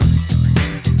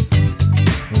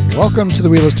Welcome to the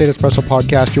Real Estate Espresso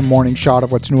Podcast, your morning shot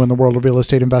of what's new in the world of real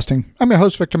estate investing. I'm your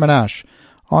host, Victor Menashe.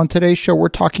 On today's show, we're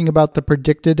talking about the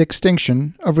predicted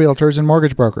extinction of realtors and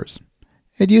mortgage brokers.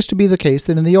 It used to be the case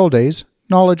that in the old days,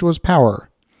 knowledge was power.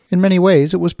 In many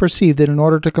ways, it was perceived that in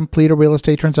order to complete a real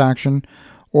estate transaction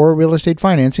or real estate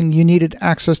financing, you needed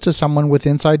access to someone with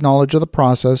inside knowledge of the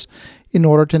process in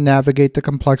order to navigate the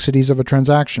complexities of a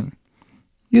transaction.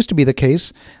 It used to be the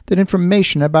case that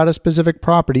information about a specific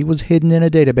property was hidden in a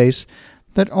database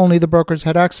that only the brokers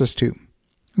had access to.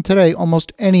 And today,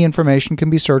 almost any information can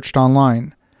be searched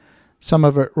online. Some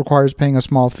of it requires paying a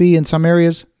small fee in some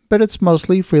areas, but it's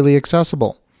mostly freely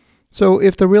accessible. So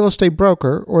if the real estate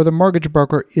broker or the mortgage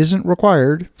broker isn't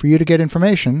required for you to get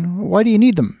information, why do you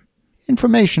need them?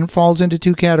 Information falls into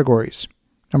two categories.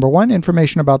 Number one,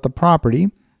 information about the property,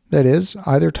 that is,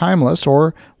 either timeless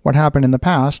or what happened in the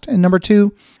past. And number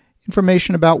two,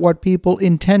 information about what people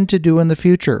intend to do in the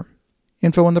future.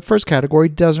 Info in the first category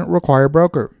doesn't require a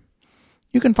broker.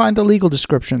 You can find the legal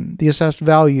description, the assessed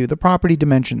value, the property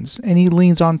dimensions, any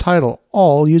liens on title,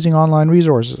 all using online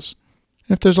resources.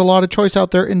 If there's a lot of choice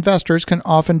out there, investors can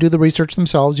often do the research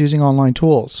themselves using online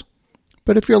tools.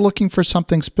 But if you're looking for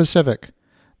something specific,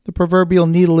 the proverbial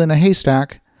needle in a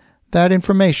haystack, that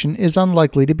information is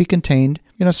unlikely to be contained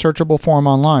in a searchable form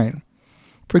online.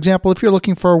 For example, if you're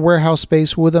looking for a warehouse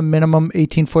space with a minimum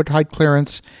 18-foot height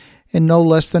clearance and no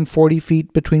less than 40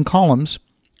 feet between columns,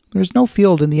 there's no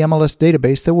field in the MLS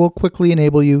database that will quickly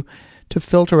enable you to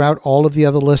filter out all of the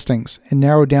other listings and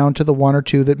narrow down to the one or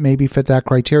two that maybe fit that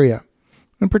criteria.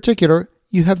 In particular,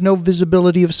 you have no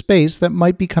visibility of space that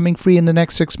might be coming free in the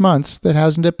next 6 months that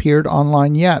hasn't appeared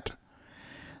online yet.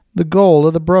 The goal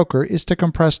of the broker is to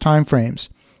compress timeframes,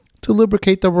 to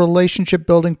lubricate the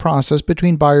relationship-building process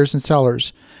between buyers and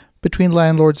sellers, between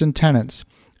landlords and tenants,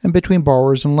 and between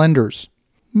borrowers and lenders.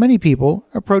 Many people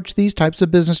approach these types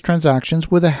of business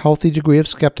transactions with a healthy degree of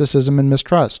skepticism and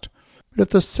mistrust. But if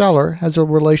the seller has a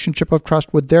relationship of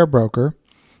trust with their broker,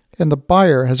 and the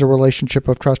buyer has a relationship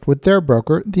of trust with their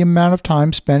broker, the amount of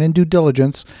time spent in due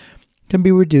diligence can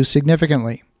be reduced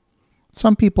significantly.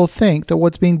 Some people think that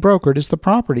what's being brokered is the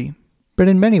property, but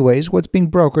in many ways, what's being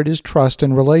brokered is trust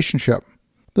and relationship.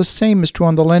 The same is true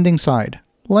on the lending side.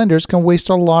 Lenders can waste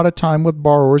a lot of time with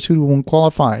borrowers who won't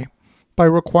qualify. By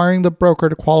requiring the broker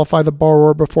to qualify the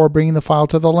borrower before bringing the file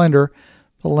to the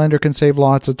lender can save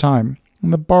lots of time.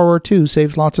 And the borrower, too,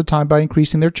 saves lots of time by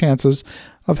increasing their chances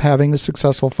of having a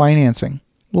successful financing.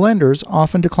 Lenders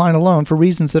often decline a loan for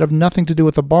reasons that have nothing to do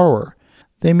with the borrower.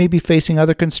 They may be facing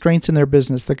other constraints in their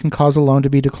business that can cause a loan to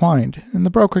be declined, and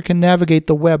the broker can navigate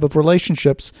the web of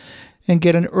relationships and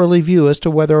get an early view as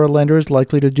to whether a lender is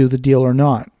likely to do the deal or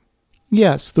not.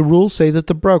 Yes, the rules say that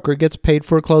the broker gets paid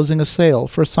for closing a sale,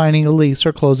 for signing a lease,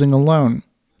 or closing a loan.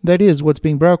 That is what's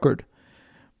being brokered.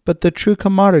 But the true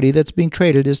commodity that's being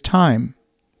traded is time.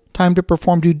 Time to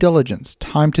perform due diligence,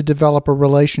 time to develop a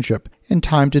relationship, and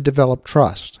time to develop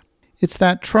trust. It's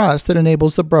that trust that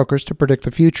enables the brokers to predict the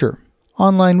future.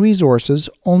 Online resources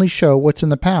only show what's in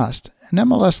the past. An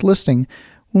MLS listing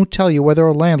won't tell you whether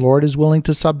a landlord is willing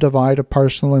to subdivide a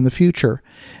parcel in the future,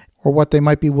 or what they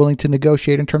might be willing to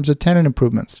negotiate in terms of tenant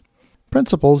improvements.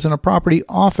 Principals in a property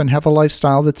often have a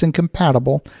lifestyle that's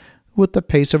incompatible with the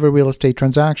pace of a real estate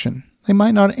transaction. They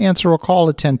might not answer a call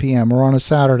at 10 p.m. or on a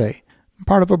Saturday.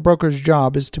 Part of a broker's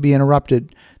job is to be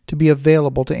interrupted, to be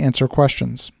available to answer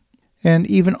questions. And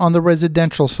even on the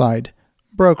residential side,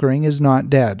 brokering is not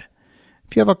dead.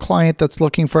 If you have a client that's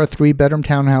looking for a 3-bedroom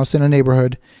townhouse in a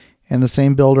neighborhood and the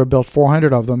same builder built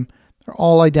 400 of them, they're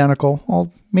all identical,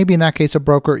 well, maybe in that case a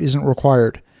broker isn't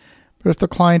required. But if the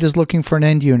client is looking for an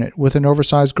end unit with an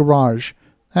oversized garage,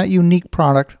 that unique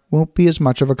product won't be as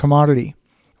much of a commodity.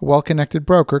 A well-connected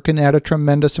broker can add a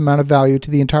tremendous amount of value to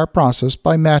the entire process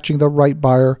by matching the right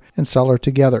buyer and seller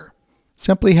together.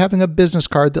 Simply having a business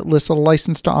card that lists a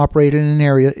license to operate in an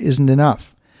area isn't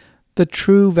enough. The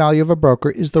true value of a broker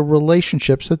is the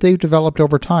relationships that they've developed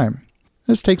over time.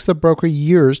 This takes the broker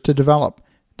years to develop.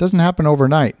 It doesn't happen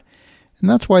overnight. And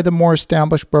that's why the more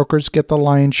established brokers get the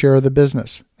lion's share of the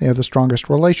business. They have the strongest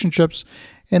relationships,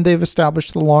 and they've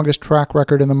established the longest track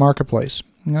record in the marketplace.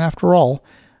 And after all,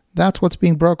 that's what's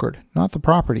being brokered, not the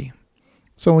property.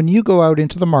 So when you go out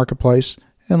into the marketplace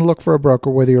and look for a broker,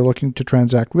 whether you're looking to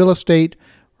transact real estate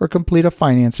or complete a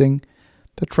financing,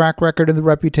 the track record and the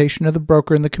reputation of the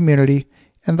broker in the community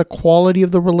and the quality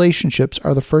of the relationships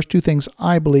are the first two things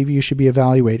I believe you should be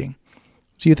evaluating.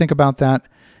 So you think about that.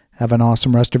 Have an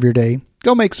awesome rest of your day.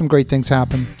 Go make some great things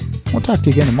happen. We'll talk to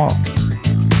you again tomorrow.